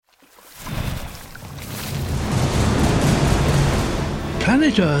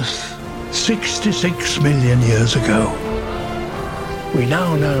planet Earth 66 million years ago. We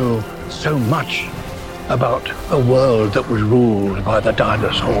now know so much about a world that was ruled by the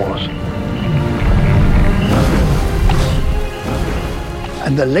dinosaurs.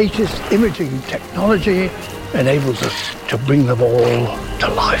 And the latest imaging technology enables us to bring them all to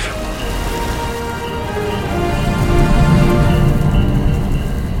life.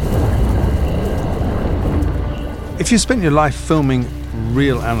 If you spent your life filming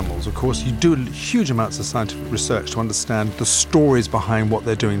real animals, of course, you do huge amounts of scientific research to understand the stories behind what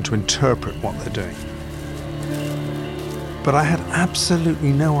they're doing, to interpret what they're doing. But I had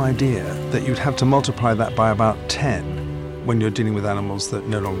absolutely no idea that you'd have to multiply that by about 10 when you're dealing with animals that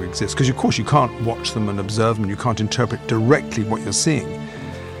no longer exist. Because, of course, you can't watch them and observe them, you can't interpret directly what you're seeing.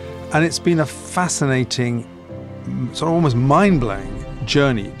 And it's been a fascinating, sort of almost mind-blowing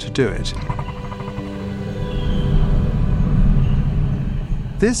journey to do it.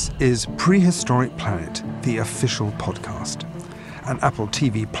 This is Prehistoric Planet, the official podcast, an Apple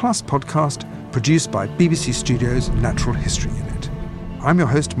TV Plus podcast produced by BBC Studios' Natural History Unit. I'm your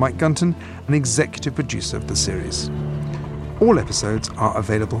host, Mike Gunton, and executive producer of the series. All episodes are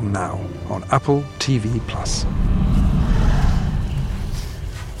available now on Apple TV Plus.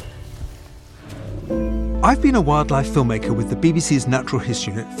 I've been a wildlife filmmaker with the BBC's Natural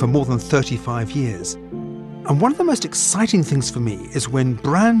History Unit for more than 35 years. And one of the most exciting things for me is when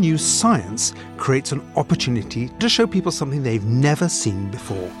brand new science creates an opportunity to show people something they've never seen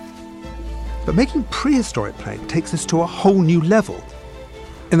before. But making Prehistoric Planet takes this to a whole new level.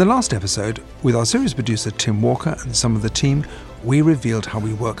 In the last episode, with our series producer Tim Walker and some of the team, we revealed how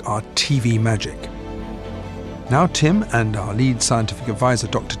we work our TV magic. Now Tim and our lead scientific advisor,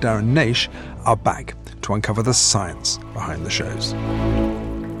 Dr. Darren Naish, are back to uncover the science behind the shows.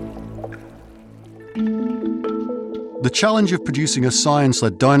 The challenge of producing a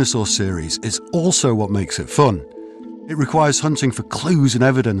science-led dinosaur series is also what makes it fun. It requires hunting for clues and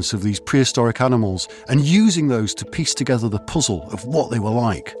evidence of these prehistoric animals and using those to piece together the puzzle of what they were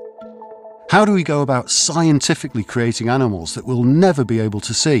like. How do we go about scientifically creating animals that we'll never be able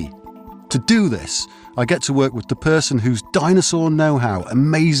to see? To do this, I get to work with the person whose dinosaur know-how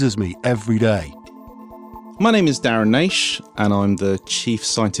amazes me every day. My name is Darren Naish, and I'm the Chief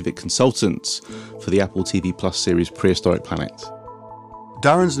Scientific Consultant for the Apple TV Plus series Prehistoric Planet.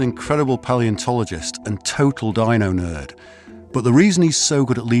 Darren's an incredible paleontologist and total dino nerd, but the reason he's so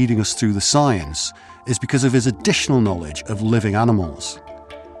good at leading us through the science is because of his additional knowledge of living animals.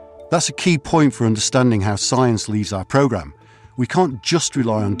 That's a key point for understanding how science leads our programme. We can't just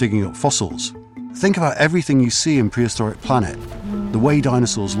rely on digging up fossils. Think about everything you see in Prehistoric Planet, the way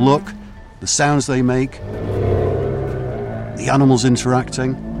dinosaurs look, the sounds they make, the animals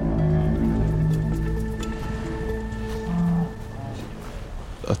interacting.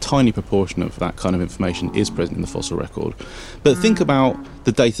 A tiny proportion of that kind of information is present in the fossil record. But think about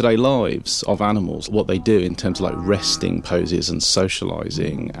the day-to-day lives of animals, what they do in terms of like resting poses and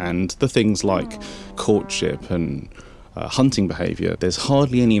socialising, and the things like courtship and hunting behaviour. There's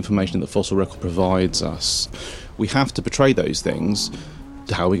hardly any information that the fossil record provides us. We have to portray those things.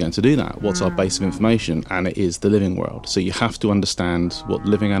 How are we going to do that? What's our base of information? And it is the living world. So you have to understand what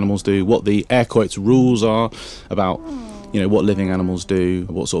living animals do, what the air quotes rules are about, what living animals do,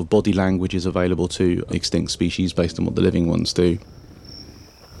 what sort of body language is available to extinct species based on what the living ones do.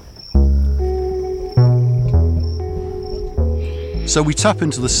 So we tap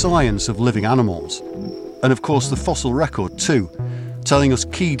into the science of living animals, and of course the fossil record too, telling us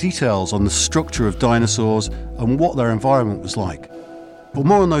key details on the structure of dinosaurs and what their environment was like. But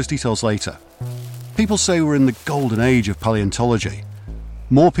more on those details later. People say we're in the golden age of paleontology.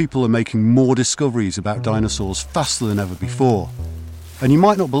 More people are making more discoveries about dinosaurs faster than ever before. And you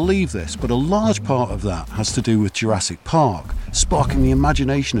might not believe this, but a large part of that has to do with Jurassic Park, sparking the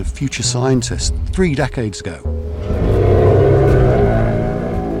imagination of future scientists 3 decades ago.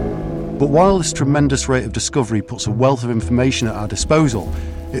 But while this tremendous rate of discovery puts a wealth of information at our disposal,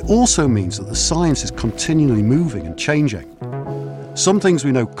 it also means that the science is continually moving and changing. Some things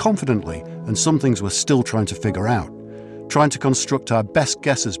we know confidently, and some things we're still trying to figure out, trying to construct our best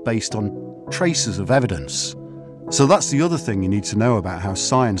guesses based on traces of evidence. So that's the other thing you need to know about how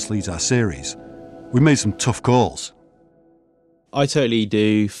science leads our series. We made some tough calls. I totally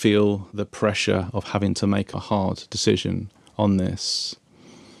do feel the pressure of having to make a hard decision on this,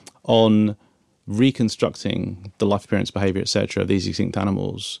 on reconstructing the life appearance, behaviour, etc. of these extinct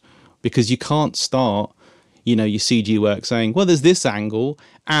animals, because you can't start your CG work saying, well, there's this angle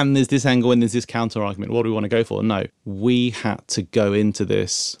and there's this angle and there's this counter argument. What do we want to go for? No, we had to go into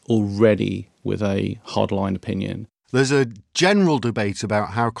this already with a hardline opinion. There's a general debate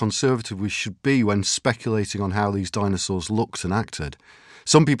about how conservative we should be when speculating on how these dinosaurs looked and acted.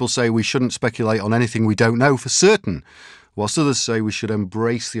 Some people say we shouldn't speculate on anything we don't know for certain, whilst others say we should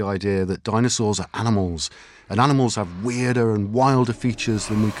embrace the idea that dinosaurs are animals, and animals have weirder and wilder features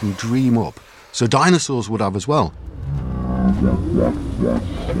than we can dream up, so dinosaurs would have as well.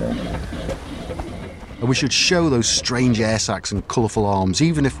 And we should show those strange air sacs and colourful arms,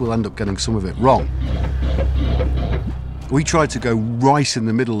 even if we'll end up getting some of it wrong. We tried to go right in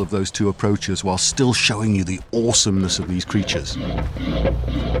the middle of those two approaches while still showing you the awesomeness of these creatures.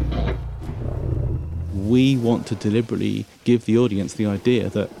 We want to deliberately give the audience the idea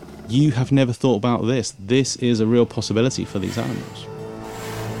that you have never thought about this. This is a real possibility for these animals.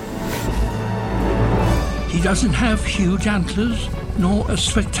 He doesn't have huge antlers nor a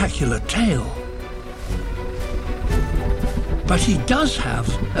spectacular tail. But he does have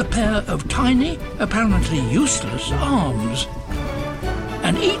a pair of tiny, apparently useless arms.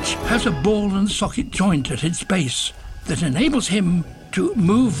 And each has a ball and socket joint at its base that enables him to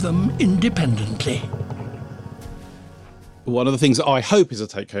move them independently. One of the things that I hope is a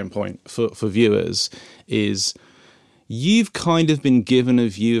take-home point for viewers is you've kind of been given a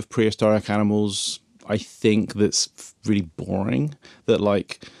view of prehistoric animals, I think, that's really boring. That,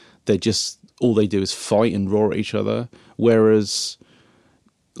 like, they're just, all they do is fight and roar at each other. Whereas,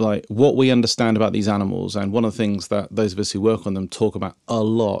 like, what we understand about these animals, and one of the things that those of us who work on them talk about a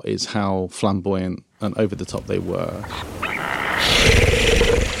lot, is how flamboyant and over the top they were.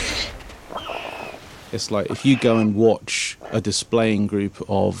 It's like if you go and watch a displaying group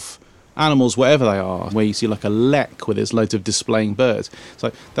of animals, wherever they are, where you see like a lek where there's loads of displaying birds, it's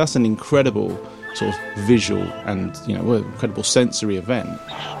like that's an incredible sort of visual and, you know, incredible sensory event.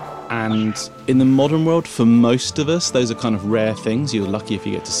 And in the modern world, for most of us, those are kind of rare things. You're lucky if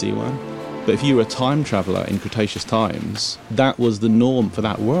you get to see one. But if you were a time traveller in Cretaceous times, that was the norm for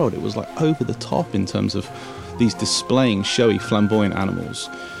that world. It was like over the top in terms of these displaying showy, flamboyant animals.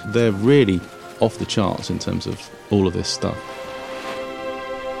 They're really off the charts in terms of all of this stuff.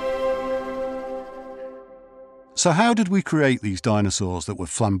 So how did we create these dinosaurs that were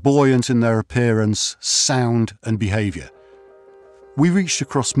flamboyant in their appearance, sound and behaviour? We reached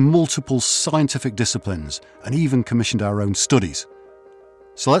across multiple scientific disciplines and even commissioned our own studies.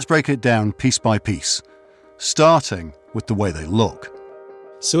 So let's break it down piece by piece, starting with the way they look.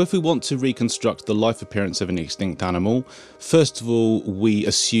 So if we want to reconstruct the life appearance of an extinct animal, first of all, we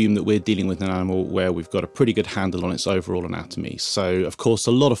assume that we're dealing with an animal where we've got a pretty good handle on its overall anatomy. So, of course,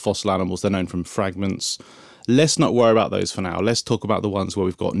 a lot of fossil animals, they're known from fragments. Let's not worry about those for now. Let's talk about the ones where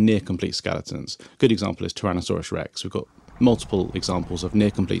we've got near-complete skeletons. A good example is Tyrannosaurus rex. We've got multiple examples of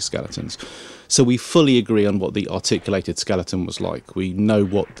near-complete skeletons. So we fully agree on what the articulated skeleton was like. We know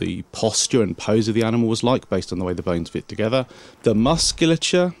what the posture and pose of the animal was like based on the way the bones fit together. The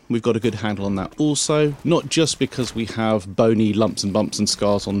musculature, we've got a good handle on that also, not just because we have bony lumps and bumps and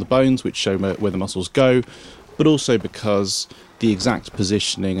scars on the bones, which show where the muscles go, but also because the exact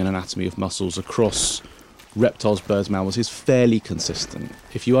positioning and anatomy of muscles across reptiles, birds, mammals is fairly consistent.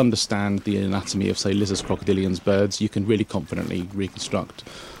 If you understand the anatomy of, say, lizards, crocodilians, birds, you can really confidently reconstruct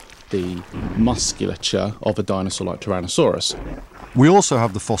the musculature of a dinosaur like Tyrannosaurus. We also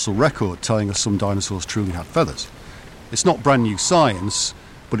have the fossil record telling us some dinosaurs truly had feathers. It's not brand new science,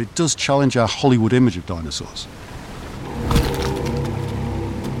 but it does challenge our Hollywood image of dinosaurs.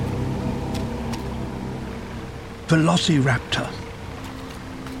 Velociraptor.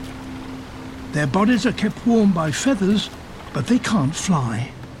 Their bodies are kept warm by feathers, but they can't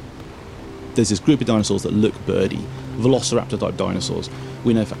fly. There's this group of dinosaurs that look birdy, Velociraptor-type dinosaurs.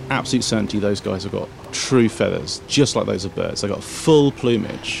 We know for absolute certainty those guys have got true feathers, just like those of birds. They've got full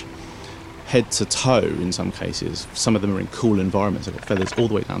plumage, head to toe in some cases. Some of them are in cool environments. They've got feathers all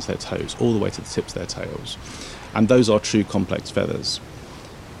the way down to their toes, all the way to the tips of their tails. And those are true complex feathers.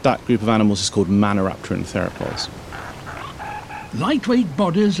 That group of animals is called Maniraptoran theropods. Lightweight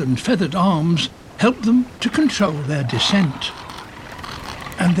bodies and feathered arms help them to control their descent.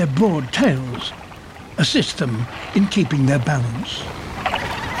 And their broad tails assist them in keeping their balance.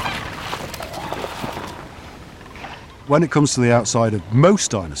 When it comes to the outside of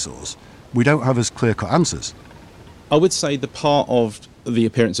most dinosaurs, we don't have as clear-cut answers. I would say the part of the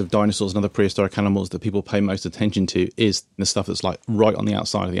appearance of dinosaurs and other prehistoric animals that people pay most attention to is the stuff that's like right on the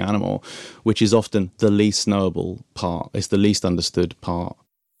outside of the animal, which is often the least knowable part. It's the least understood part.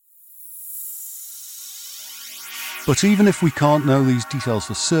 But even if we can't know these details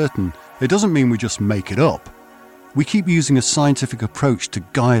for certain, it doesn't mean we just make it up. We keep using a scientific approach to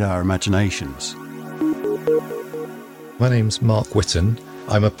guide our imaginations. My name's Mark Whitten.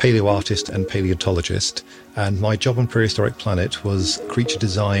 I'm a paleoartist and paleontologist, and my job on Prehistoric Planet was creature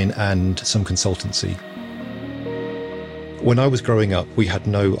design and some consultancy. When I was growing up, we had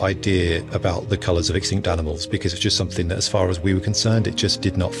no idea about the colours of extinct animals because it's just something that, as far as we were concerned, it just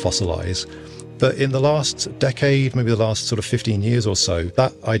did not fossilise. But in the last decade, maybe the last sort of 15 years or so,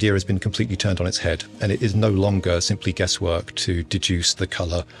 that idea has been completely turned on its head, and it is no longer simply guesswork to deduce the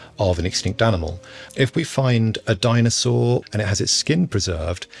colour of an extinct animal. If we find a dinosaur and it has its skin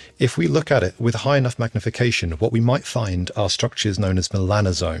preserved, if we look at it with high enough magnification, what we might find are structures known as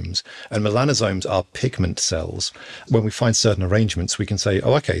melanosomes. And melanosomes are pigment cells. When we find certain arrangements, we can say,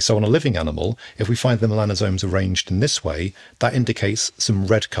 oh, okay, so on a living animal, if we find the melanosomes arranged in this way, that indicates some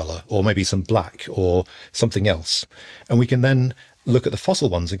red colour, or maybe some black, or something else. And we can then look at the fossil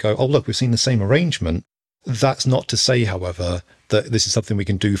ones and go, oh, look, we've seen the same arrangement. That's not to say, however, that this is something we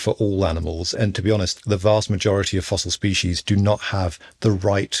can do for all animals. And to be honest, the vast majority of fossil species do not have the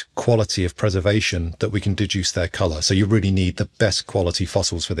right quality of preservation that we can deduce their colour. So you really need the best quality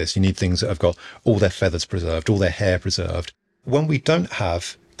fossils for this. You need things that have got all their feathers preserved, all their hair preserved. When we don't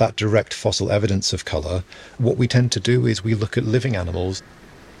have that direct fossil evidence of colour, what we tend to do is we look at living animals.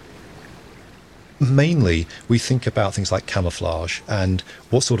 Mainly, we think about things like camouflage and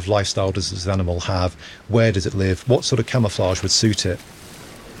what sort of lifestyle does this animal have, where does it live, what sort of camouflage would suit it.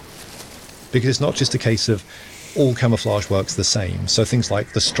 Because it's not just a case of all camouflage works the same. So things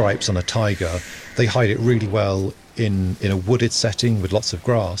like the stripes on a tiger, they hide it really well in a wooded setting with lots of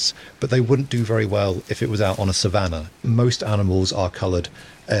grass, but they wouldn't do very well if it was out on a savanna. Most animals are coloured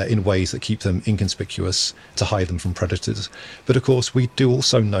in ways that keep them inconspicuous to hide them from predators. But of course, we do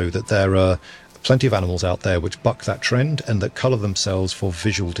also know that there are plenty of animals out there which buck that trend and that colour themselves for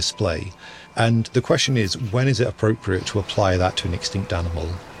visual display. And the question is, when is it appropriate to apply that to an extinct animal?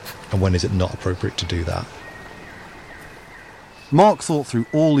 And when is it not appropriate to do that? Mark thought through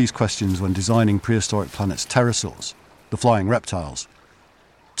all these questions when designing Prehistoric Planet's pterosaurs, the flying reptiles.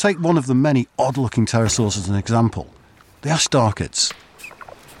 Take one of the many odd-looking pterosaurs as an example, the Ashtarchids.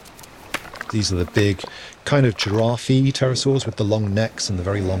 These are the big, kind of giraffe-y pterosaurs with the long necks and the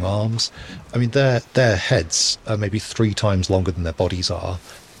very long arms. I mean, their heads are maybe 3 times longer than their bodies are.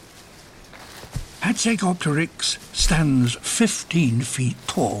 Hatzegopteryx stands 15 feet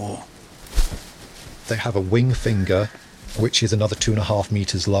tall. They have a wing finger, which is another 2.5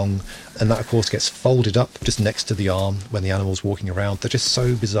 meters long, and that, of course, gets folded up just next to the arm when the animal's walking around. They're just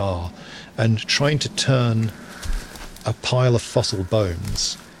so bizarre. And trying to turn a pile of fossil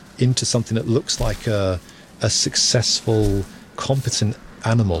bones into something that looks like a successful, competent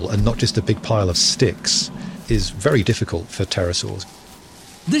animal and not just a big pile of sticks is very difficult for pterosaurs.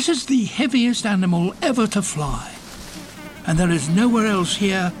 This is the heaviest animal ever to fly, and there is nowhere else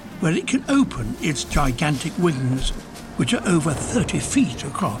here where it can open its gigantic wings, which are over 30 feet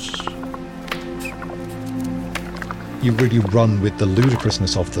across. You really run with the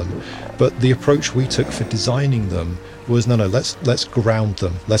ludicrousness of them, but the approach we took for designing them was let's ground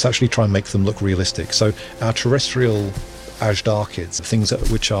them. Let's actually try and make them look realistic. So our terrestrial Ashtarchids, things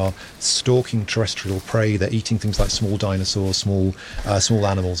which are stalking terrestrial prey, they're eating things like small dinosaurs, small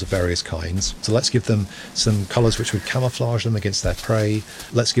animals of various kinds. So let's give them some colours which would camouflage them against their prey.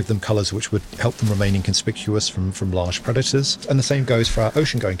 Let's give them colours which would help them remain inconspicuous from large predators. And the same goes for our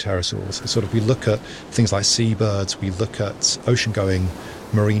ocean-going pterosaurs. Sort of we look at things like seabirds, we look at ocean-going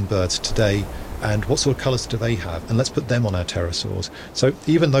marine birds today, and what sort of colours do they have? And let's put them on our pterosaurs. So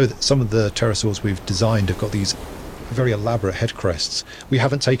even though some of the pterosaurs we've designed have got these very elaborate head crests, we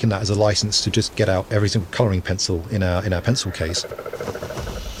haven't taken that as a license to just get out every single colouring pencil in our pencil case.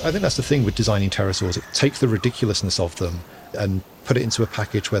 I think that's the thing with designing pterosaurs. It takes the ridiculousness of them and put it into a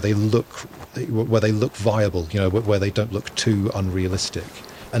package where they look viable, where they don't look too unrealistic.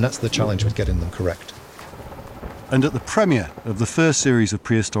 And that's the challenge with getting them correct. And at the premiere of the first series of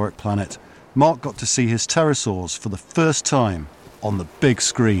Prehistoric Planet, Mark got to see his pterosaurs for the first time on the big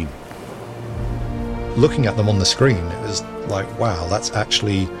screen. Looking at them on the screen, it was like, wow, that's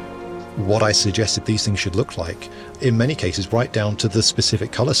actually what I suggested these things should look like. In many cases, right down to the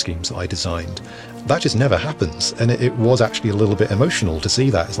specific colour schemes that I designed. That just never happens. And it was actually a little bit emotional to see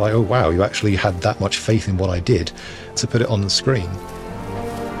that. It's like, oh wow, you actually had that much faith in what I did to put it on the screen.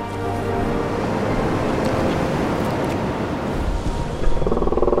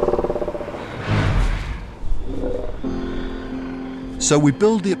 So we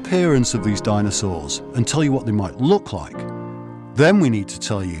build the appearance of these dinosaurs and tell you what they might look like. Then we need to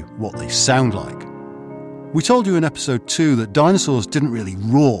tell you what they sound like. We told you in episode 2 that dinosaurs didn't really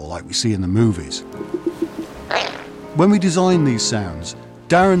roar like we see in the movies. When we designed these sounds,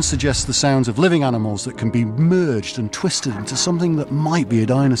 Darren suggests the sounds of living animals that can be merged and twisted into something that might be a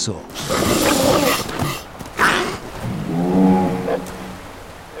dinosaur.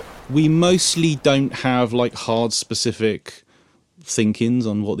 We mostly don't have like hard specific thinkings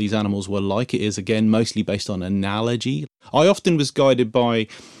on what these animals were like. It is, again, mostly based on analogy. I often was guided by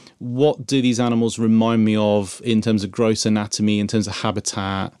what do these animals remind me of in terms of gross anatomy, in terms of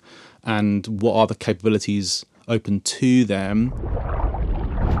habitat, and what are the capabilities open to them.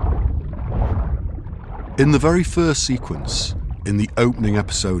 In the very first sequence, in the opening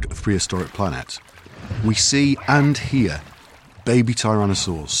episode of Prehistoric Planet, we see and hear baby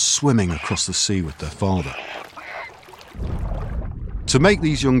tyrannosaurs swimming across the sea with their father. To make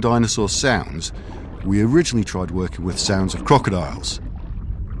these young dinosaur sounds, we originally tried working with sounds of crocodiles,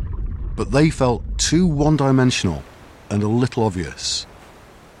 but they felt too one-dimensional and a little obvious.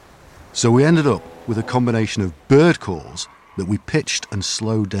 So we ended up with a combination of bird calls that we pitched and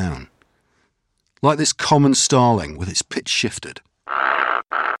slowed down, like this common starling with its pitch shifted,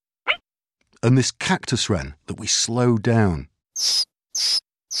 and this cactus wren that we slowed down.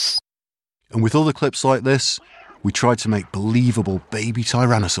 And with other clips like this, we tried to make believable baby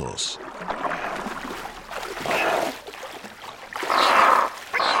tyrannosaurs.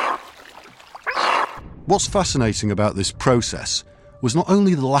 What's fascinating about this process was not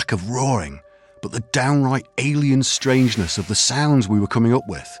only the lack of roaring, but the downright alien strangeness of the sounds we were coming up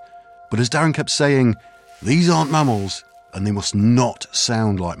with. But as Darren kept saying, these aren't mammals, and they must not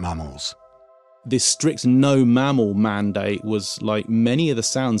sound like mammals. This strict no mammal mandate was like many of the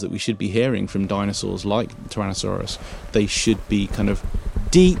sounds that we should be hearing from dinosaurs like Tyrannosaurus. They should be kind of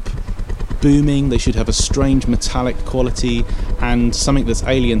deep, booming, they should have a strange metallic quality, and something that's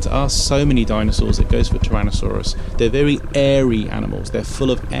alien to us. So many dinosaurs, it goes for Tyrannosaurus, they're very airy animals, they're full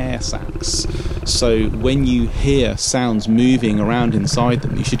of air sacs. So when you hear sounds moving around inside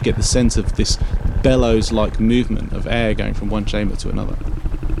them, you should get the sense of this bellows-like movement of air going from one chamber to another.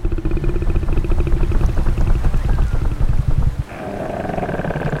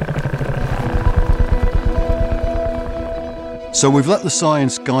 So we've let the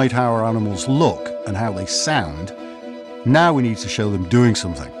science guide how our animals look and how they sound. Now we need to show them doing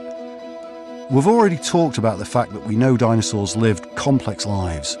something. We've already talked about the fact that we know dinosaurs lived complex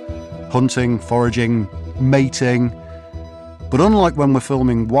lives, hunting, foraging, mating. But unlike when we're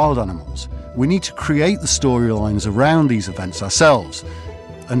filming wild animals, we need to create the storylines around these events ourselves.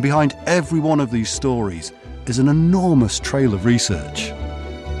 And behind every one of these stories is an enormous trail of research.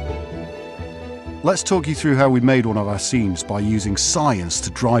 Let's talk you through how we made one of our scenes by using science to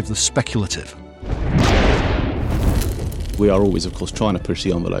drive the speculative. We are always, of course, trying to push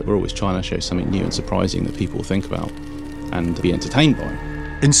the envelope. We're always trying to show something new and surprising that people think about and be entertained by.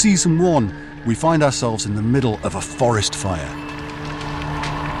 In season 1, we find ourselves in the middle of a forest fire.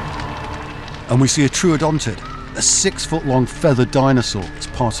 And we see a Troodontid, a 6-foot-long feathered dinosaur as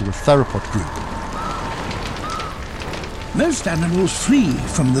part of the theropod group. Most animals flee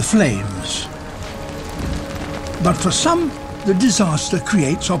from the flames. But for some, the disaster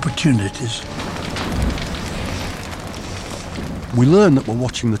creates opportunities. We learn that we're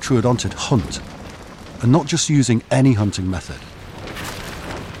watching the Troodontid hunt, and not just using any hunting method.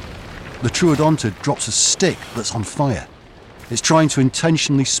 The Troodontid drops a stick that's on fire. It's trying to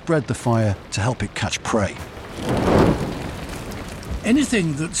intentionally spread the fire to help it catch prey.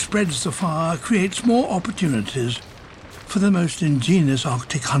 Anything that spreads the fire creates more opportunities for the most ingenious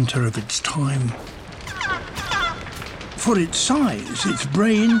Arctic hunter of its time. For its size, its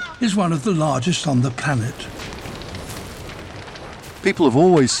brain is one of the largest on the planet. People have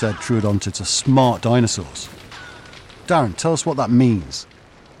always said Troodontids are smart dinosaurs. Darren, tell us what that means.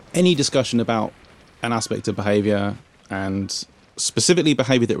 Any discussion about an aspect of behaviour, and specifically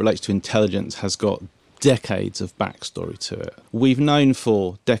behaviour that relates to intelligence, has got decades of backstory to it. We've known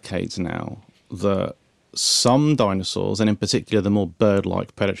for decades now that some dinosaurs, and in particular the more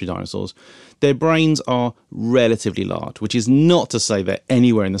bird-like predatory dinosaurs, their brains are relatively large, which is not to say they're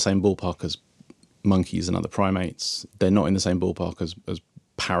anywhere in the same ballpark as monkeys and other primates. They're not in the same ballpark as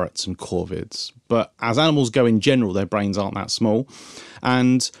parrots and corvids. But as animals go in general, their brains aren't that small.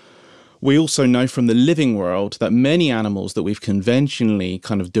 And we also know from the living world that many animals that we've conventionally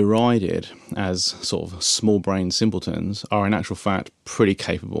kind of derided as sort of small-brained simpletons are in actual fact pretty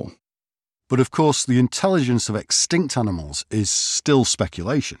capable. But of course, the intelligence of extinct animals is still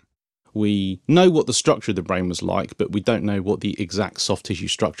speculation. We know what the structure of the brain was like, but we don't know what the exact soft tissue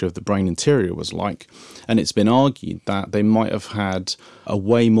structure of the brain interior was like. And it's been argued that they might have had a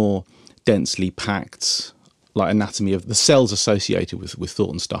way more densely packed anatomy of the cells associated with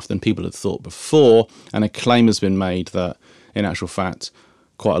thought and stuff than people had thought before. And a claim has been made that, in actual fact,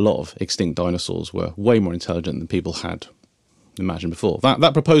 quite a lot of extinct dinosaurs were way more intelligent than people had imagined before.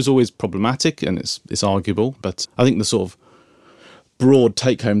 That proposal is problematic and it's arguable, but I think the sort of broad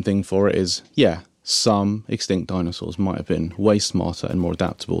take-home thing for it is, yeah, some extinct dinosaurs might have been way smarter and more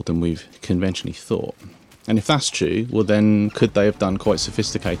adaptable than we've conventionally thought. And if that's true, well then could they have done quite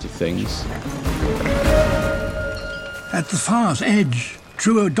sophisticated things? At the far's edge,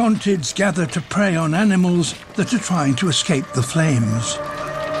 troodontids gather to prey on animals that are trying to escape the flames.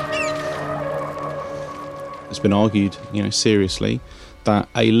 It's been argued, seriously, that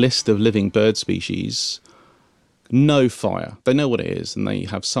a list of living bird species know fire. They know what it is, and they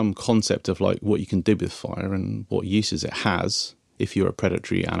have some concept of like what you can do with fire and what uses it has if you're a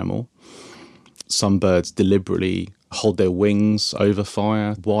predatory animal. Some birds deliberately hold their wings over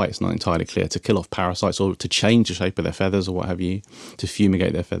fire. Why, it's not entirely clear. To kill off parasites or to change the shape of their feathers or what have you, to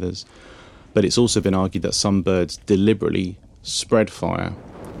fumigate their feathers. But it's also been argued that some birds deliberately spread fire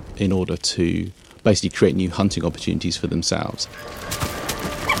in order to basically create new hunting opportunities for themselves.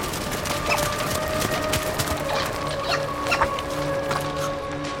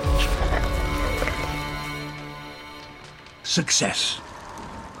 Success.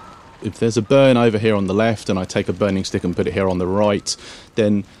 If there's a burn over here on the left and I take a burning stick and put it here on the right,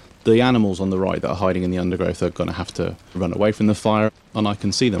 then the animals on the right that are hiding in the undergrowth are going to have to run away from the fire, and I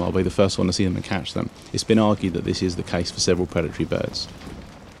can see them. I'll be the first one to see them and catch them. It's been argued that this is the case for several predatory birds.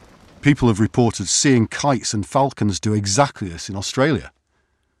 People have reported seeing kites and falcons do exactly this in Australia.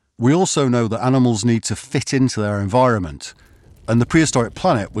 We also know that animals need to fit into their environment, and the prehistoric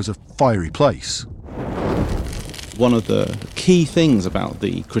planet was a fiery place. One of the key things about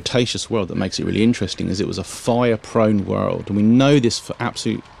the Cretaceous world that makes it really interesting is it was a fire-prone world. And we know this for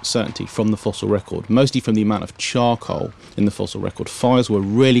absolute certainty from the fossil record, mostly from the amount of charcoal in the fossil record. Fires were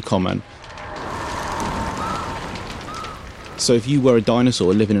really common. So if you were a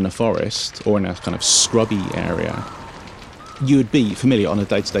dinosaur living in a forest or in a kind of scrubby area, you would be familiar on a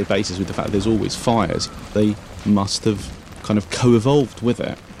day-to-day basis with the fact that there's always fires. They must have kind of co-evolved with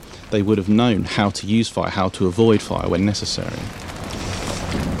it. They would have known how to use fire, how to avoid fire when necessary.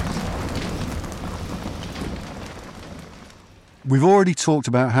 We've already talked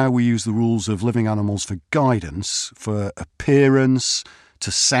about how we use the rules of living animals for guidance, for appearance,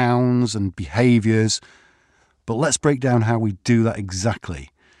 to sounds and behaviours. But let's break down how we do that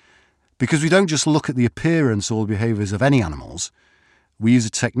exactly. Because we don't just look at the appearance or the behaviours of any animals. We use a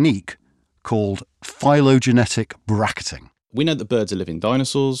technique called phylogenetic bracketing. We know that birds are living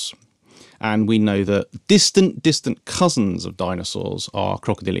dinosaurs, and we know that distant cousins of dinosaurs are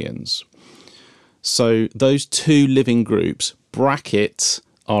crocodilians. So those two living groups bracket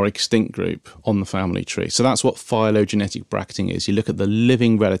our extinct group on the family tree. So that's what phylogenetic bracketing is. You look at the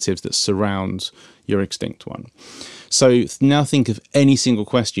living relatives that surround your extinct one. So now think of any single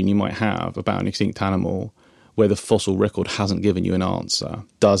question you might have about an extinct animal where the fossil record hasn't given you an answer.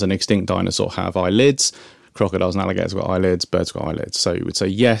 Does an extinct dinosaur have eyelids? Crocodiles and alligators got eyelids, birds got eyelids. So you would say,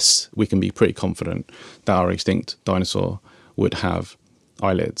 yes, we can be pretty confident that our extinct dinosaur would have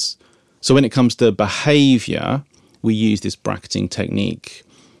eyelids. So when it comes to behaviour, we use this bracketing technique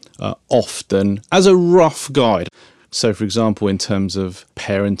often as a rough guide. So, for example, in terms of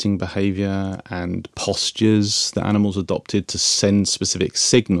parenting behaviour and postures that animals adopted to send specific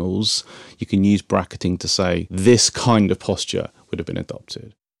signals, you can use bracketing to say this kind of posture would have been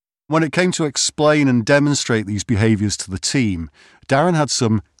adopted. When it came to explain and demonstrate these behaviours to the team, Darren had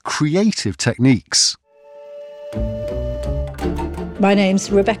some creative techniques. My name's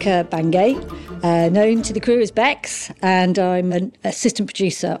Rebecca Bangay, known to the crew as Bex, and I'm an assistant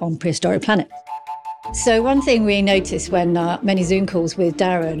producer on Prehistoric Planet. So one thing we noticed when many Zoom calls with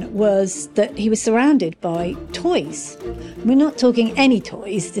Darren was that he was surrounded by toys. We're not talking any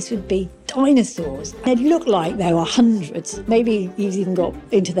toys, this would be dinosaurs. It looked like there were hundreds, maybe he's even got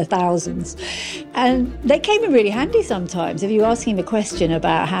into the thousands. And they came in really handy sometimes. If you ask him a question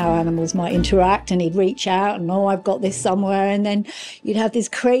about how animals might interact and he'd reach out and, I've got this somewhere. And then you'd have this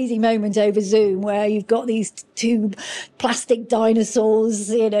crazy moment over Zoom where you've got these two plastic dinosaurs,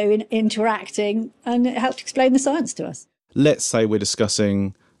 interacting, and it helped explain the science to us. Let's say we're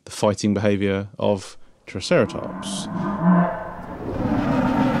discussing the fighting behaviour of Triceratops.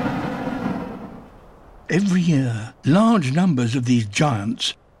 Every year, large numbers of these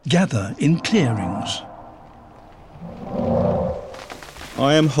giants gather in clearings.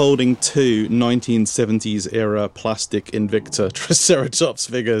 I am holding two 1970s-era plastic Invicta Triceratops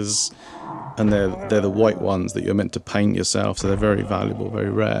figures, and they're the white ones that you're meant to paint yourself, so they're very valuable, very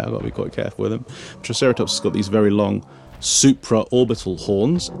rare. I've got to be quite careful with them. Triceratops has got these very long supraorbital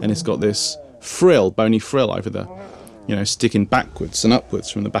horns, and it's got this frill, bony frill over the sticking backwards and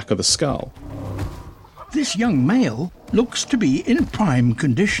upwards from the back of the skull. This young male looks to be in prime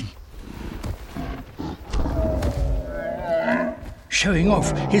condition, showing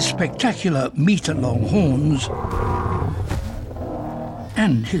off his spectacular metre-long horns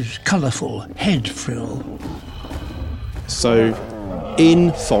and his colourful head frill. So,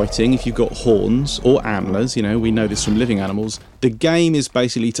 in fighting, if you've got horns or antlers, we know this from living animals, the game is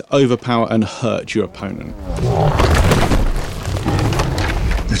basically to overpower and hurt your opponent.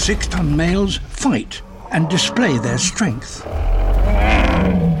 The 6-ton males fight and display their strength.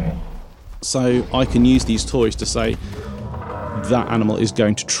 So I can use these toys to say that animal is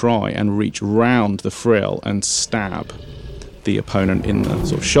going to try and reach round the frill and stab the opponent in the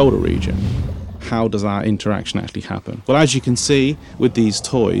sort of shoulder region. How does that interaction actually happen? Well, as you can see with these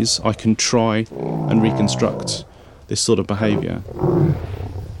toys, I can try and reconstruct this sort of behaviour.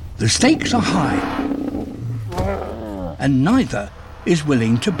 The stakes are high, and neither is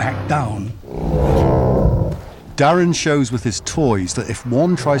willing to back down. Darren shows with his toys that if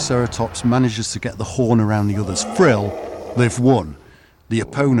one Triceratops manages to get the horn around the other's frill, they've won. The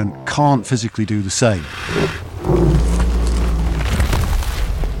opponent can't physically do the same.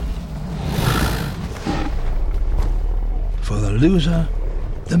 For the loser,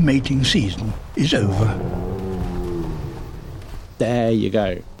 the mating season is over. There you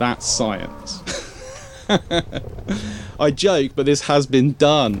go. That's science. I joke, but this has been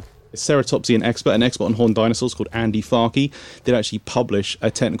done. A ceratopsian expert, an expert on horned dinosaurs called Andy Farkey, did actually publish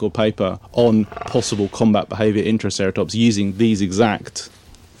a technical paper on possible combat behaviour in Triceratops using these exact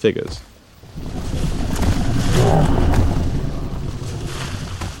figures.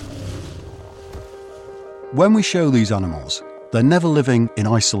 When we show these animals, they're never living in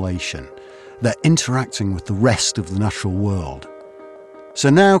isolation. They're interacting with the rest of the natural world. So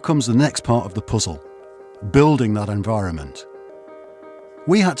now comes the next part of the puzzle, building that environment.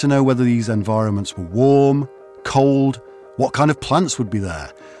 We had to know whether these environments were warm, cold, what kind of plants would be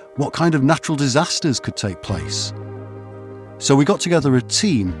there, what kind of natural disasters could take place. So we got together a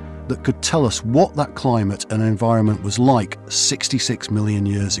team that could tell us what that climate and environment was like 66 million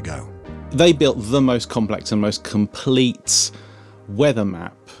years ago. They built the most complex and most complete weather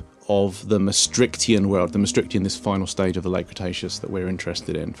map of the Maastrichtian world, the Maastrichtian, this final stage of the late Cretaceous that we're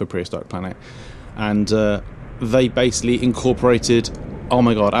interested in for Prehistoric Planet. And they basically incorporated, oh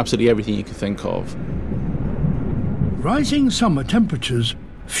my God, absolutely everything you could think of. Rising summer temperatures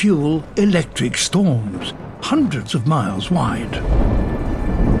fuel electric storms, hundreds of miles wide.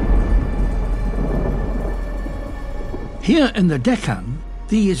 Here in the Deccan,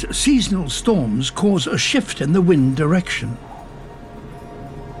 these seasonal storms cause a shift in the wind direction.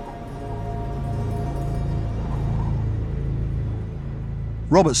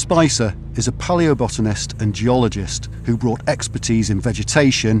 Robert Spicer is a paleobotanist and geologist who brought expertise in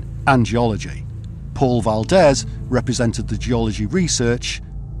vegetation and geology. Paul Valdez represented the geology research,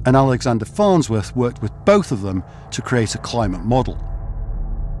 and Alexander Farnsworth worked with both of them to create a climate model.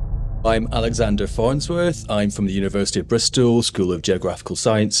 I'm Alexander Farnsworth. I'm from the University of Bristol, School of Geographical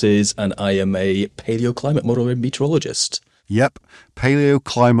Sciences, and I am a paleoclimate model and meteorologist. Yep,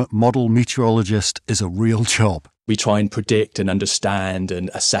 paleoclimate model meteorologist is a real job. We try and predict and understand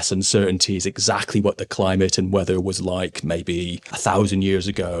and assess uncertainties, exactly what the climate and weather was like maybe 1,000 years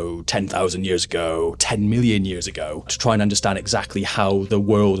ago, 10,000 years ago, 10 million years ago, to try and understand exactly how the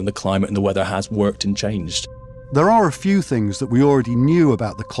world and the climate and the weather has worked and changed. There are a few things that we already knew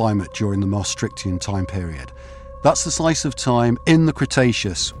about the climate during the Maastrichtian time period. That's the slice of time in the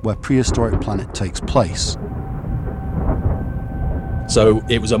Cretaceous where Prehistoric Planet takes place. So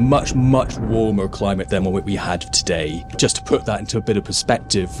it was a much, much warmer climate than what we had today. Just to put that into a bit of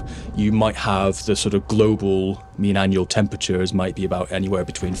perspective, you might have the sort of global mean annual temperatures might be about anywhere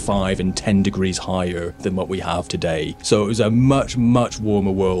between 5 and 10 degrees higher than what we have today. So it was a much, much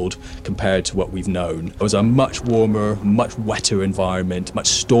warmer world compared to what we've known. It was a much warmer, much wetter environment, much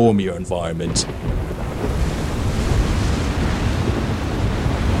stormier environment.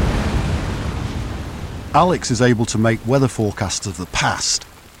 Alex is able to make weather forecasts of the past.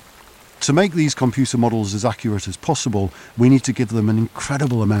 To make these computer models as accurate as possible, we need to give them an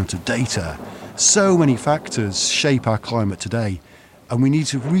incredible amount of data. So many factors shape our climate today, and we need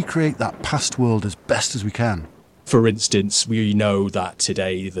to recreate that past world as best as we can. For instance, we know that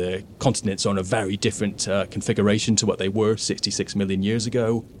today the continents are in a very different configuration to what they were 66 million years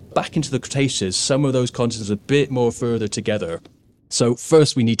ago. Back into the Cretaceous, some of those continents are a bit more further together. So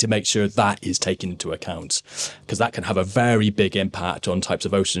first we need to make sure that is taken into account, because that can have a very big impact on types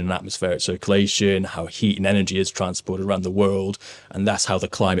of ocean and atmospheric circulation, how heat and energy is transported around the world, and that's how the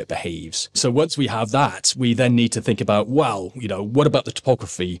climate behaves. So once we have that, we then need to think about, well, what about the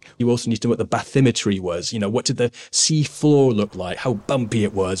topography? You also need to know what the bathymetry was. What did the sea floor look like? How bumpy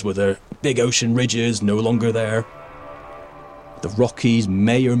it was? Were there big ocean ridges no longer there? The Rockies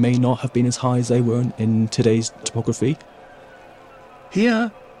may or may not have been as high as they were in today's topography.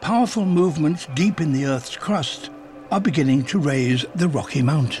 Here, powerful movements deep in the Earth's crust are beginning to raise the Rocky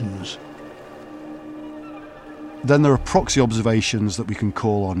Mountains. Then there are proxy observations that we can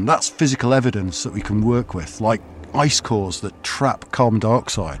call on. That's physical evidence that we can work with, like ice cores that trap carbon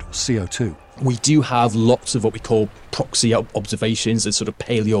dioxide, or CO2. We do have lots of what we call proxy observations, the sort of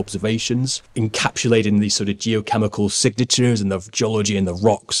paleo observations, encapsulating these sort of geochemical signatures and the geology in the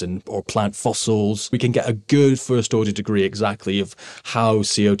rocks or plant fossils. We can get a good first order degree exactly of how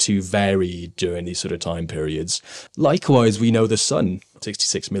CO2 varied during these sort of time periods. Likewise, we know the sun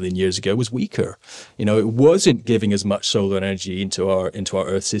 66 million years ago was weaker. It wasn't giving as much solar energy into our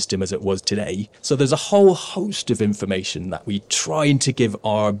Earth system as it was today. So there's a whole host of information that we trying to give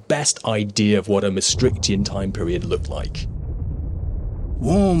our best idea of what a Maastrichtian time period looked like.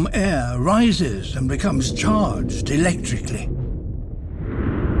 Warm air rises and becomes charged electrically.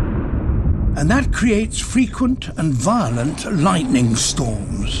 And that creates frequent and violent lightning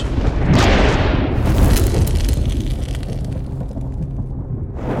storms.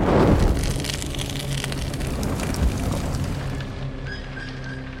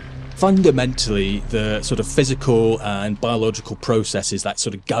 Fundamentally, the sort of physical and biological processes that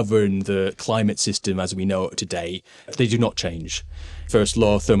sort of govern the climate system as we know it today, they do not change. First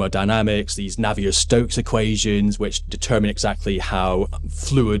law of thermodynamics, these Navier-Stokes equations, which determine exactly how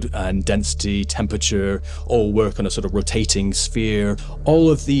fluid and density, temperature all work on a sort of rotating sphere. All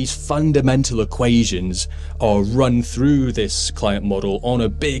of these fundamental equations are run through this climate model on a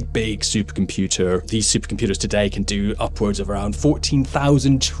big supercomputer. These supercomputers today can do upwards of around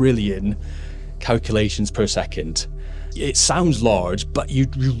 14,000 trillion calculations per second. It sounds large, but you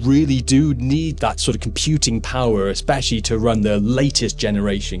really do need that sort of computing power, especially to run the latest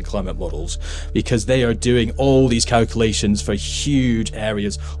generation climate models, because they are doing all these calculations for huge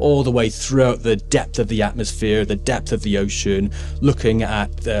areas all the way throughout the depth of the atmosphere, the depth of the ocean, looking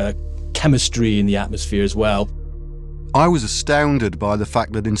at the chemistry in the atmosphere as well. I was astounded by the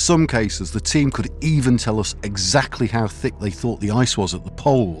fact that in some cases the team could even tell us exactly how thick they thought the ice was at the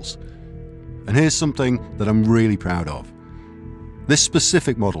poles. And here's something that I'm really proud of. This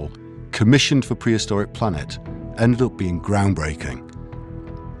specific model, commissioned for Prehistoric Planet, ended up being groundbreaking.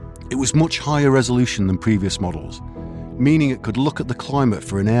 It was much higher resolution than previous models, meaning it could look at the climate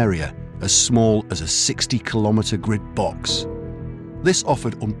for an area as small as a 60-kilometre grid box. This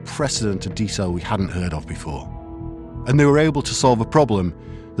offered unprecedented detail we hadn't heard of before. And they were able to solve a problem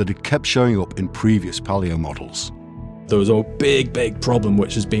that had kept showing up in previous paleo models. There was a big problem,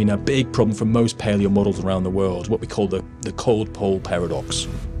 which has been a big problem for most paleo models around the world, what we call the cold pole paradox.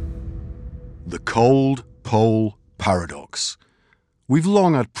 The cold pole paradox. We've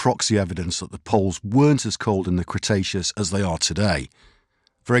long had proxy evidence that the poles weren't as cold in the Cretaceous as they are today.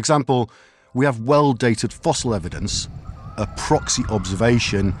 For example, we have well-dated fossil evidence, a proxy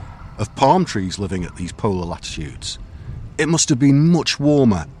observation of palm trees living at these polar latitudes. It must have been much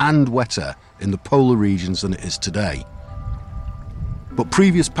warmer and wetter in the polar regions than it is today. But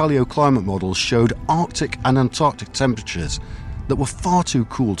previous paleoclimate models showed Arctic and Antarctic temperatures that were far too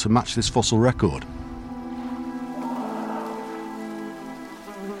cool to match this fossil record.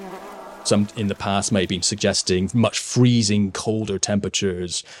 Some in the past may have been suggesting much freezing colder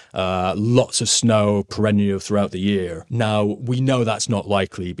temperatures, lots of snow perennial throughout the year. Now, we know that's not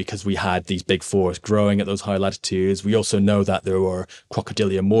likely because we had these big forests growing at those high latitudes. We also know that there were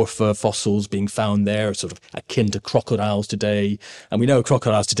Crocodiliomorpha fossils being found there, sort of akin to crocodiles today. And we know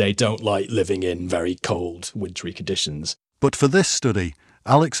crocodiles today don't like living in very cold, wintry conditions. But for this study,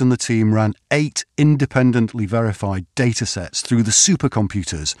 Alex and the team ran 8 independently verified datasets through the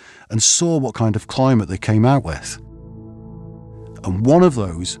supercomputers and saw what kind of climate they came out with. And one of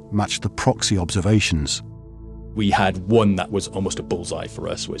those matched the proxy observations. We had one that was almost a bullseye for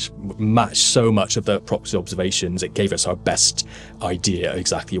us, which matched so much of the proxy observations, it gave us our best idea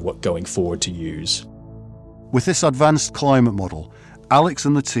exactly what going forward to use. With this advanced climate model, Alex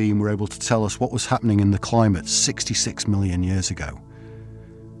and the team were able to tell us what was happening in the climate 66 million years ago.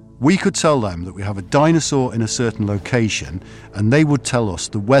 We could tell them that we have a dinosaur in a certain location, and they would tell us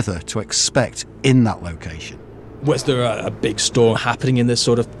the weather to expect in that location. Was there a big storm happening in this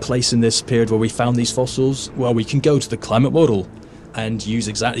sort of place in this period where we found these fossils? Well, we can go to the climate model and use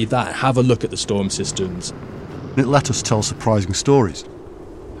exactly that. Have a look at the storm systems. It let us tell surprising stories.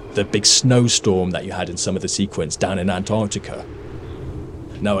 The big snowstorm that you had in some of the sequence down in Antarctica.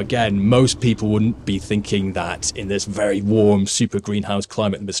 Now again, most people wouldn't be thinking that in this very warm super greenhouse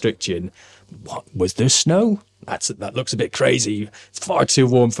climate in Maastrichtian, what, was there snow? That looks a bit crazy. It's far too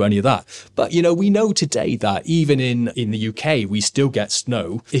warm for any of that. But, we know today that even in the UK, we still get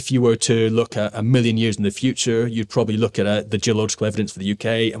snow. If you were to look at a million years in the future, you'd probably look at the geological evidence for the UK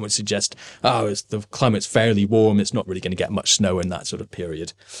and would suggest, the climate's fairly warm. It's not really going to get much snow in that sort of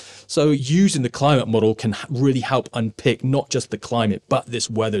period. So using the climate model can really help unpick not just the climate, but this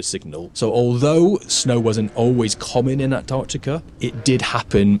weather signal. So although snow wasn't always common in Antarctica, it did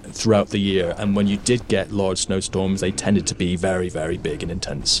happen throughout the year. And when you did get large snowstorms, they tended to be very, very big and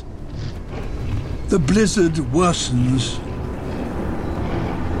intense. The blizzard worsens.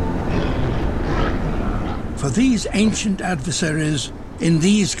 For these ancient adversaries, in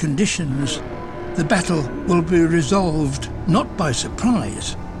these conditions, the battle will be resolved not by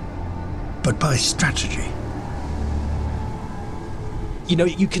surprise, but by strategy.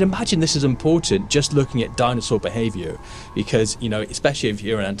 You can imagine this is important just looking at dinosaur behavior because, especially if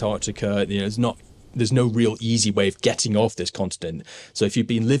you're in Antarctica, there's no real easy way of getting off this continent. So if you've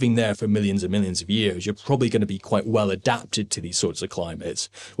been living there for millions and millions of years, you're probably going to be quite well adapted to these sorts of climates,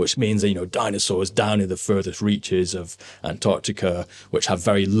 which means that, dinosaurs down in the furthest reaches of Antarctica, which have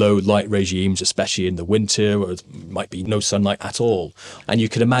very low light regimes, especially in the winter, where there might be no sunlight at all. And you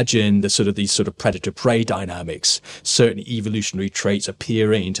can imagine these sort of predator-prey dynamics, certain evolutionary traits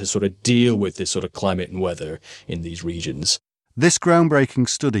appearing to sort of deal with this sort of climate and weather in these regions. This groundbreaking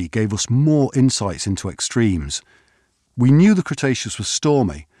study gave us more insights into extremes. We knew the Cretaceous was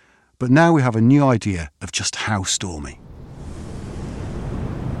stormy, but now we have a new idea of just how stormy.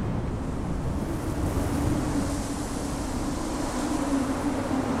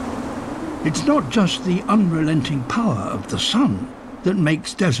 It's not just the unrelenting power of the sun that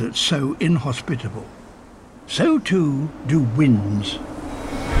makes deserts so inhospitable. So too do winds.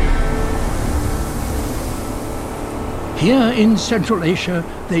 Here in Central Asia,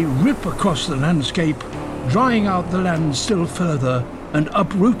 they rip across the landscape, drying out the land still further and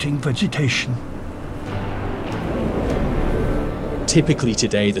uprooting vegetation. Typically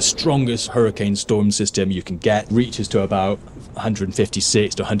today, the strongest hurricane storm system you can get reaches to about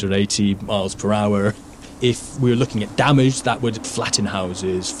 156 to 180 miles per hour. If we're looking at damage, that would flatten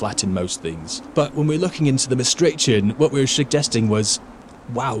houses, flatten most things. But when we're looking into the Maastrichtian, what we were suggesting was,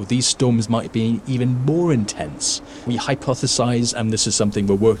 wow, these storms might be even more intense. We hypothesize, and this is something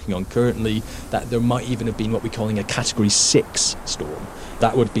we're working on currently, that there might even have been what we're calling a Category 6 storm.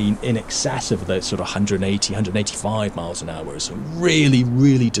 That would be in excess of the sort of 180, 185 miles an hour, so really,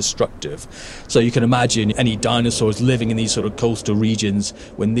 really destructive. So you can imagine any dinosaurs living in these sort of coastal regions,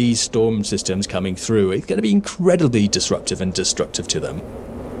 when these storm systems coming through, it's going to be incredibly disruptive and destructive to them.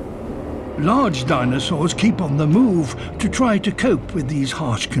 Large dinosaurs keep on the move to try to cope with these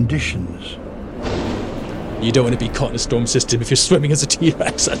harsh conditions. You don't want to be caught in a storm system if you're swimming as a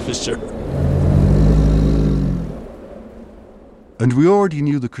T-Rex, that's for sure. And we already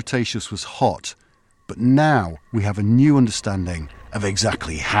knew the Cretaceous was hot, but now we have a new understanding of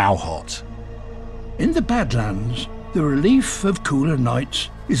exactly how hot. In the Badlands, the relief of cooler nights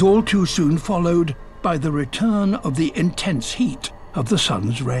is all too soon followed by the return of the intense heat of the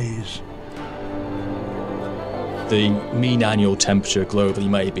sun's rays. The mean annual temperature globally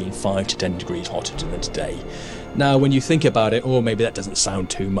may have been 5 to 10 degrees hotter than today. Now, when you think about it, maybe that doesn't sound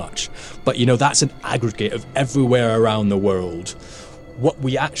too much. But, that's an aggregate of everywhere around the world. What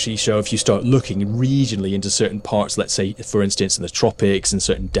we actually show, if you start looking regionally into certain parts, let's say, for instance, in the tropics, in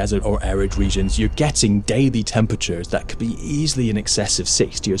certain desert or arid regions, you're getting daily temperatures that could be easily in excess of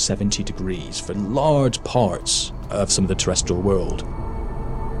 60 or 70 degrees for large parts of some of the terrestrial world.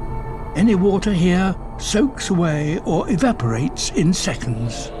 Any water here soaks away or evaporates in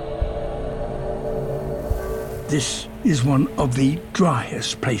seconds. This is one of the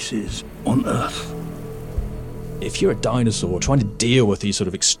driest places on Earth. If you're a dinosaur, trying to deal with these sort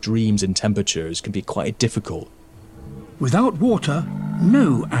of extremes in temperatures can be quite difficult. Without water,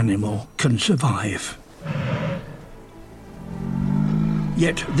 no animal can survive.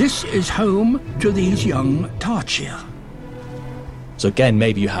 Yet this is home to these young tarchia. So again,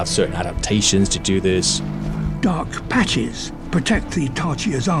 maybe you have certain adaptations to do this. Dark patches protect the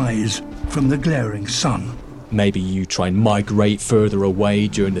tarchia's eyes from the glaring sun. Maybe you try and migrate further away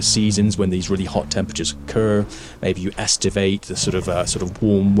during the seasons when these really hot temperatures occur. Maybe you estivate the sort of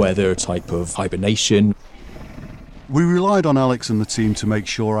warm weather type of hibernation. We relied on Alex and the team to make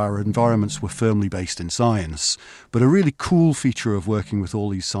sure our environments were firmly based in science, but a really cool feature of working with all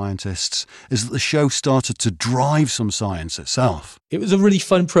these scientists is that the show started to drive some science itself. It was a really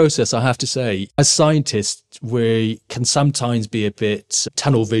fun process, I have to say. As scientists, we can sometimes be a bit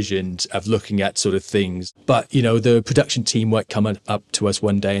tunnel-visioned of looking at sort of things. But, the production team might come up to us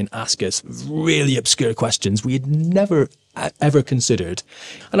one day and ask us really obscure questions we had never ever considered.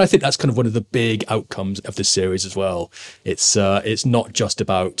 And I think that's kind of one of the big outcomes of the series as well. It's not just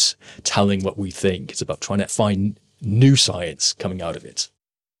about telling what we think. It's about trying to find new science coming out of it.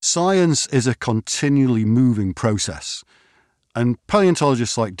 Science is a continually moving process. And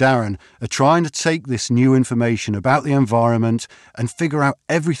paleontologists like Darren are trying to take this new information about the environment and figure out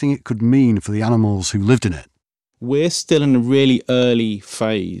everything it could mean for the animals who lived in it. We're still in a really early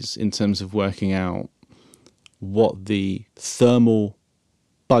phase in terms of working out what the thermal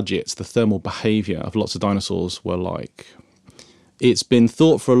budgets, the thermal behaviour of lots of dinosaurs were like. It's been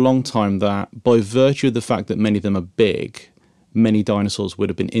thought for a long time that by virtue of the fact that many of them are big, many dinosaurs would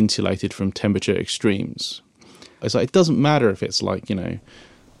have been insulated from temperature extremes. It's like, it doesn't matter if it's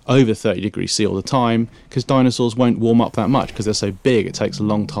over 30 degrees C all the time, because dinosaurs won't warm up that much because they're so big. It takes a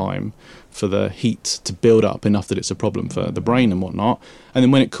long time for the heat to build up enough that it's a problem for the brain and whatnot. And then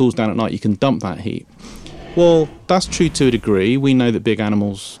when it cools down at night, you can dump that heat. Well, that's true to a degree. We know that big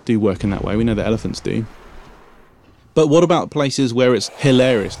animals do work in that way. We know that elephants do. But what about places where it's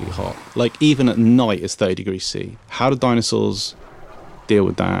hilariously hot? Like even at night it's 30 degrees C. How do dinosaurs deal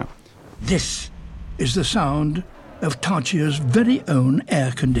with that? This is the sound of Tarchia's very own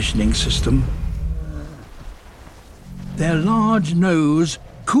air conditioning system. Their large nose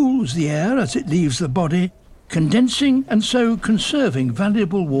cools the air as it leaves the body, condensing and so conserving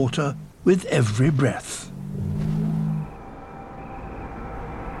valuable water with every breath.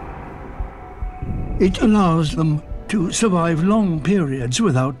 It allows them to survive long periods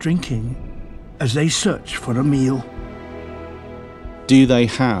without drinking as they search for a meal. Do they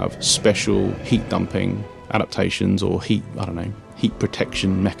have special heat dumping adaptations or heat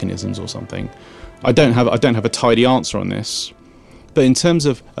protection mechanisms or something? I don't have a tidy answer on this. But in terms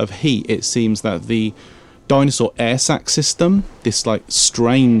of heat, it seems that the dinosaur air sac system, this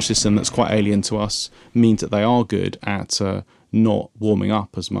strange system that's quite alien to us, means that they are good at not warming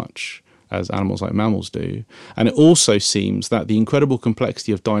up as much as animals like mammals do. And it also seems that the incredible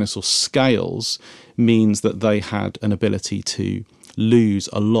complexity of dinosaur scales means that they had an ability to lose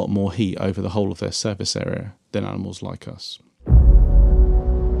a lot more heat over the whole of their surface area than animals like us.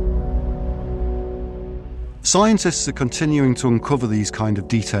 Scientists are continuing to uncover these kind of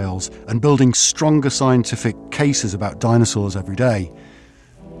details and building stronger scientific cases about dinosaurs every day.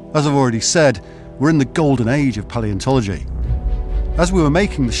 As I've already said, we're in the golden age of paleontology. As we were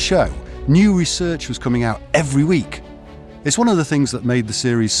making the show, new research was coming out every week. It's one of the things that made the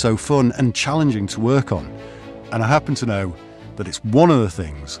series so fun and challenging to work on. And I happen to know that it's one of the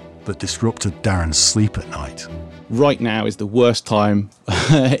things that disrupted Darren's sleep at night. Right now is the worst time,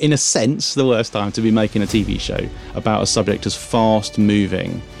 in a sense, the worst time to be making a TV show about a subject as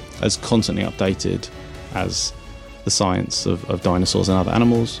fast-moving, as constantly updated as the science of dinosaurs and other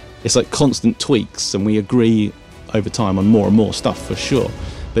animals. It's like constant tweaks, and we agree over time on more and more stuff for sure.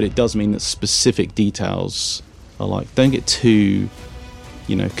 But it does mean that specific details are don't get too,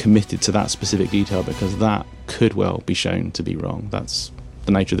 committed to that specific detail, because that could well be shown to be wrong. That's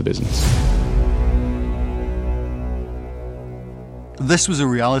the nature of the business. This was a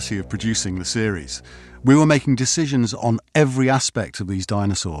reality of producing the series. We were making decisions on every aspect of these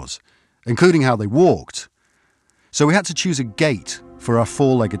dinosaurs, including how they walked. So we had to choose a gait for our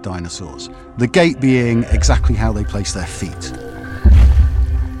four-legged dinosaurs, the gait being exactly how they place their feet.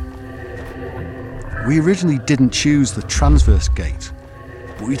 We originally didn't choose the transverse gait,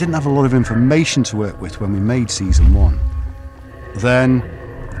 but we didn't have a lot of information to work with when we made season 1. Then,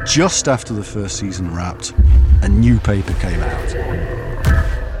 just after the first season wrapped, a new paper came out.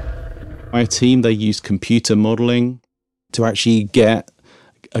 My team, they used computer modelling to actually get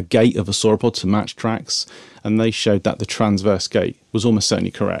a gait of a sauropod to match tracks, and they showed that the transverse gait was almost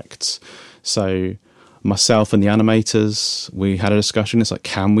certainly correct. So myself and the animators, we had a discussion. It's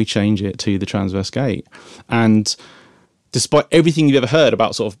can we change it to the transverse gait? And despite everything you've ever heard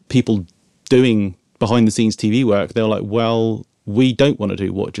about sort of people doing behind the scenes TV work, they were like, well, we don't want to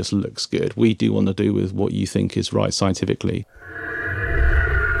do what just looks good. We do want to do with what you think is right scientifically.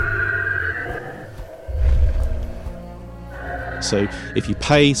 So if you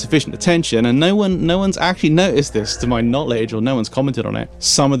pay sufficient attention, and no one's actually noticed this to my knowledge, or no one's commented on it,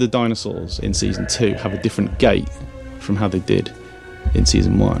 some of the dinosaurs in season 2 have a different gait from how they did in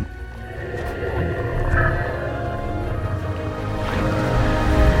season 1.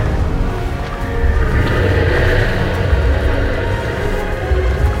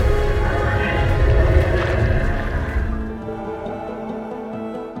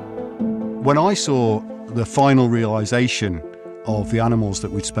 When I saw the final realisation of the animals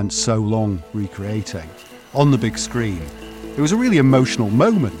that we'd spent so long recreating on the big screen, it was a really emotional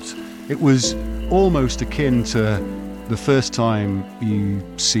moment. It was almost akin to the first time you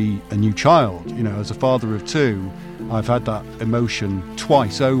see a new child. You know, as a father of two, I've had that emotion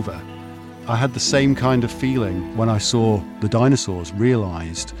twice over. I had the same kind of feeling when I saw the dinosaurs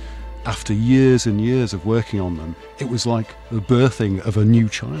realised after years and years of working on them. It was like the birthing of a new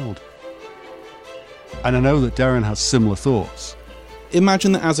child. And I know that Darren has similar thoughts.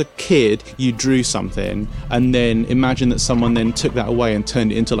 Imagine that as a kid you drew something, and then imagine that someone then took that away and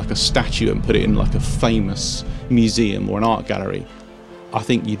turned it into like a statue and put it in like a famous museum or an art gallery. I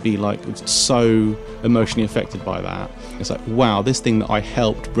think you'd be like so emotionally affected by that. It's like, wow, this thing that I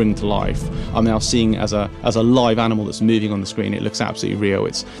helped bring to life, I'm now seeing as a live animal that's moving on the screen. It looks absolutely real.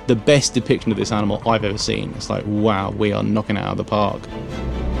 It's the best depiction of this animal I've ever seen. It's like, wow, we are knocking it out of the park.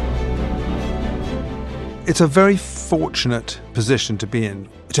 It's a very fortunate position to be in,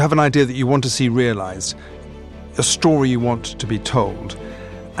 to have an idea that you want to see realised, a story you want to be told,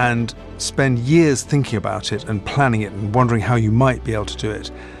 and spend years thinking about it and planning it and wondering how you might be able to do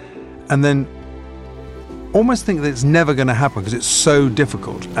it, and then almost think that it's never going to happen because it's so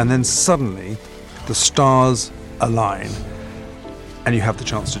difficult, and then suddenly the stars align and you have the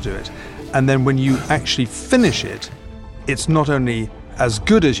chance to do it. And then when you actually finish it, it's not only as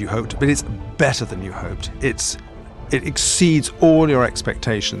good as you hoped, but it's better than you hoped. It exceeds all your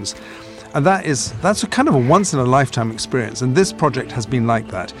expectations. And that's a kind of a once-in-a-lifetime experience. And this project has been like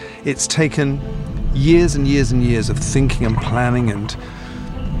that. It's taken years and years and years of thinking and planning and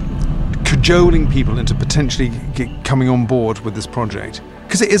cajoling people into potentially coming on board with this project.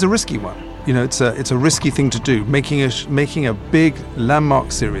 Because it is a risky one. You know, it's a risky thing to do. Making a big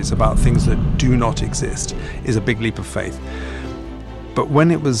landmark series about things that do not exist is a big leap of faith. But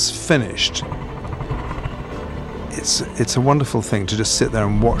when it was finished, it's a wonderful thing to just sit there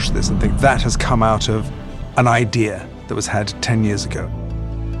and watch this and think that has come out of an idea that was had 10 years ago.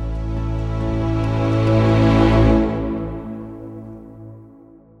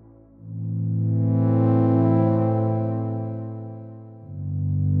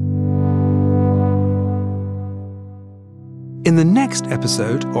 In the next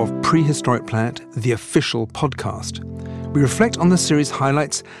episode of Prehistoric Planet, the official podcast, we reflect on the series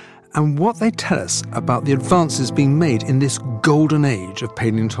highlights and what they tell us about the advances being made in this golden age of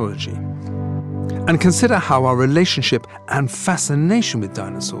paleontology, and consider how our relationship and fascination with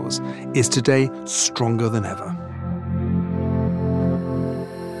dinosaurs is today stronger than ever.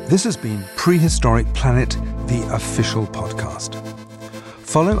 This has been Prehistoric Planet, the official podcast.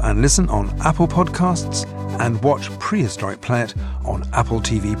 Follow and listen on Apple Podcasts and watch Prehistoric Planet on Apple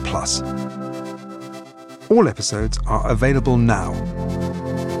TV+. All episodes are available now.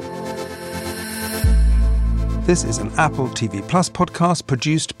 This is an Apple TV Plus podcast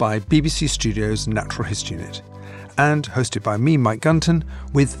produced by BBC Studios' Natural History Unit and hosted by me, Mike Gunton,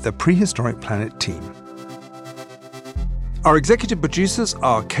 with the Prehistoric Planet team. Our executive producers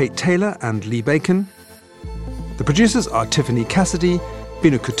are Kate Taylor and Lee Bacon. The producers are Tiffany Cassidy,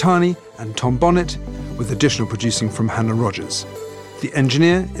 Binu Kutani and Tom Bonnet, with additional producing from Hannah Rogers. The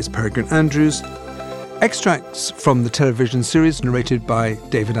engineer is Peregrine Andrews. Extracts from the television series narrated by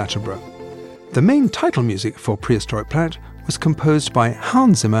David Attenborough. The main title music for Prehistoric Planet was composed by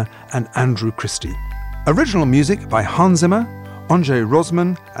Hans Zimmer and Andrew Christie. Original music by Hans Zimmer, Andrzej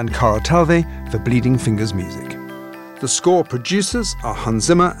Rozman and Karl Talve for Bleeding Fingers Music. The score producers are Hans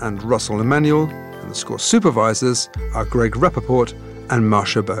Zimmer and Russell Emanuel, and the score supervisors are Greg Rappaport and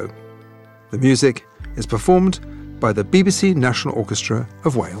Marcia Bow. The music is performed by the BBC National Orchestra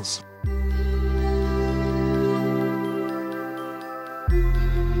of Wales.